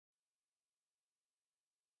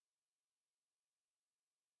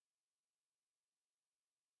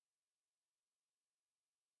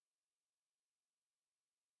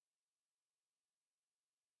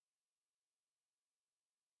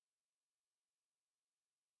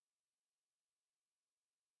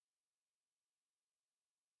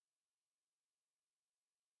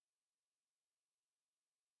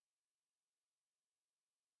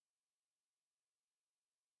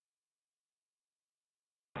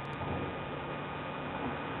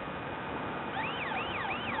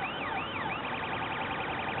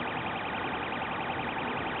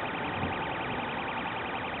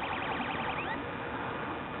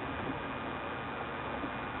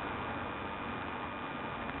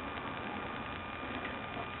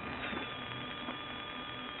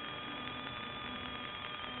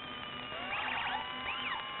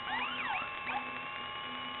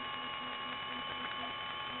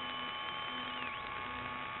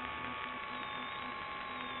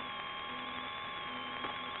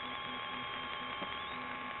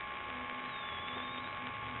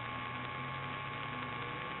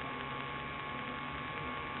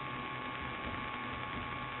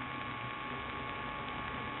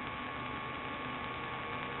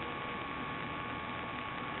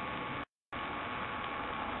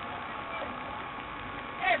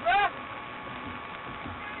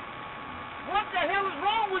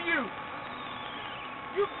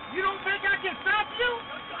You don't think I can stop you?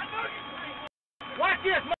 I know you can. Watch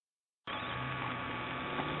this.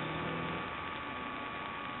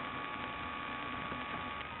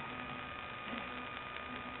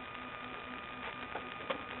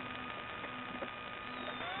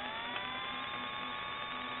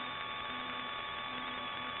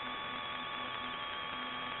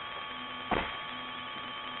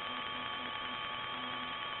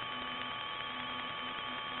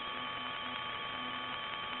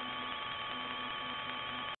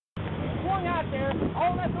 Out there,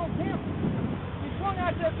 all that's on camera. You swung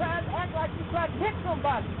out there trying to act like you tried to hit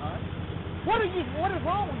somebody. What is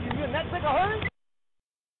wrong with you? You in that big a hurry?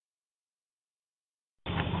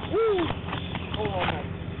 Woo! Hold on, man.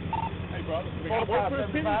 Hey, brother.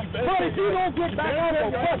 Brother, if you don't get back on that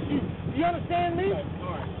bus, you understand me? Okay. All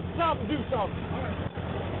right. Stop and do something. All right.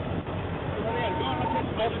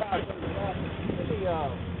 Let me,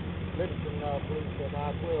 police at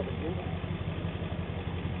I-12 again.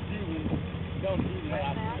 Don't do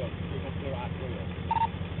that. We're going to go I-12.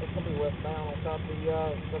 It's going to be westbound on top of the,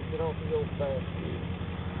 come get off the old fast.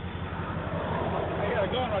 They got a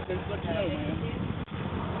gun right there, just let you know, man.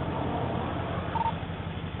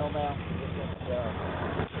 No, ma'am.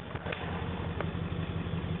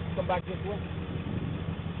 Come back this way.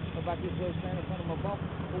 Come back this way, stand in front of my bumper.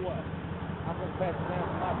 For what? I'm going to pass it down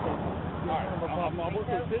to my table. All right, I'm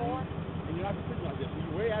working with city, and you're not going to sit like this.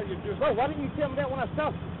 You're way out of your jurisdiction. Bro, why didn't you tell me that when I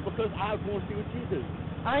stopped? Because I want to see what you do.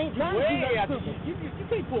 I ain't trying to do that. You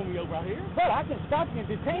can't pull me over out here. But I can stop you and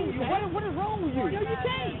detain you. What is wrong with you? No, you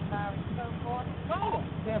can't. Call him.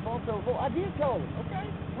 10-4-4. I did call him. Okay.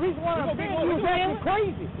 Reason why I'm saying you was acting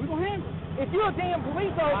crazy. We're going to handle it. If you're a damn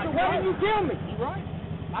police officer, why didn't you tell me? You're right.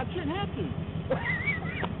 I shouldn't have to.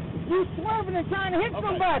 You swerving and trying to hit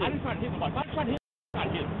somebody. I didn't try to hit somebody. If I tried to hit somebody, I'd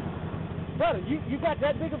hit him. Brother, you got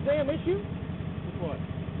that big of a damn issue? With what?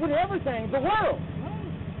 With everything, the world. No,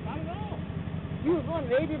 not at all. You was running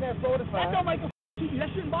 80 and that 45. That don't make a that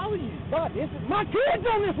shouldn't bother you. But this is my kids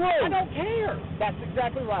on this road. I don't care. That's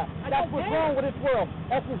exactly right. That's what's wrong with this world.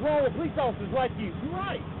 That's what's wrong with police officers like you. You're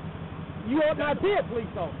right. You ought not be a police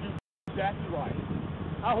officer. You're exactly right.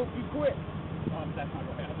 I hope you quit. That's not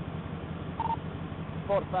going to happen.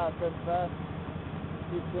 45-75.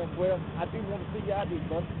 10-12. I do want to see your ID,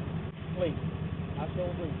 brother. Please. I sure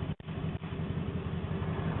do.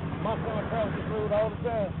 My son travels this road all the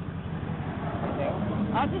time.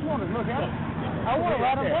 I just want to look at it. I want to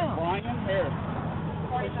write them down. Brian Harris.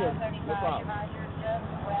 45-35.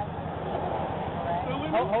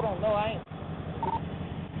 Hold on. No, I ain't.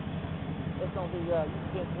 It's going to be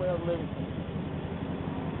 10-12 Livingston.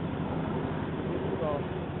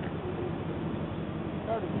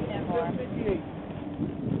 58.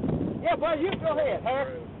 Yeah, buddy, you go ahead,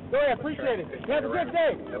 Harris. Go ahead, appreciate it. You have a good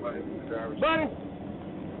day. Buddy,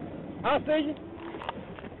 I'll see you.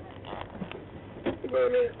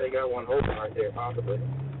 They got one open right there, possibly.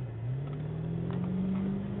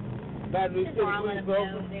 Baton Rouge Police Department.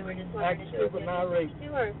 They were just Act stupid, not racist.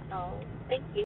 Stewart, so thank you.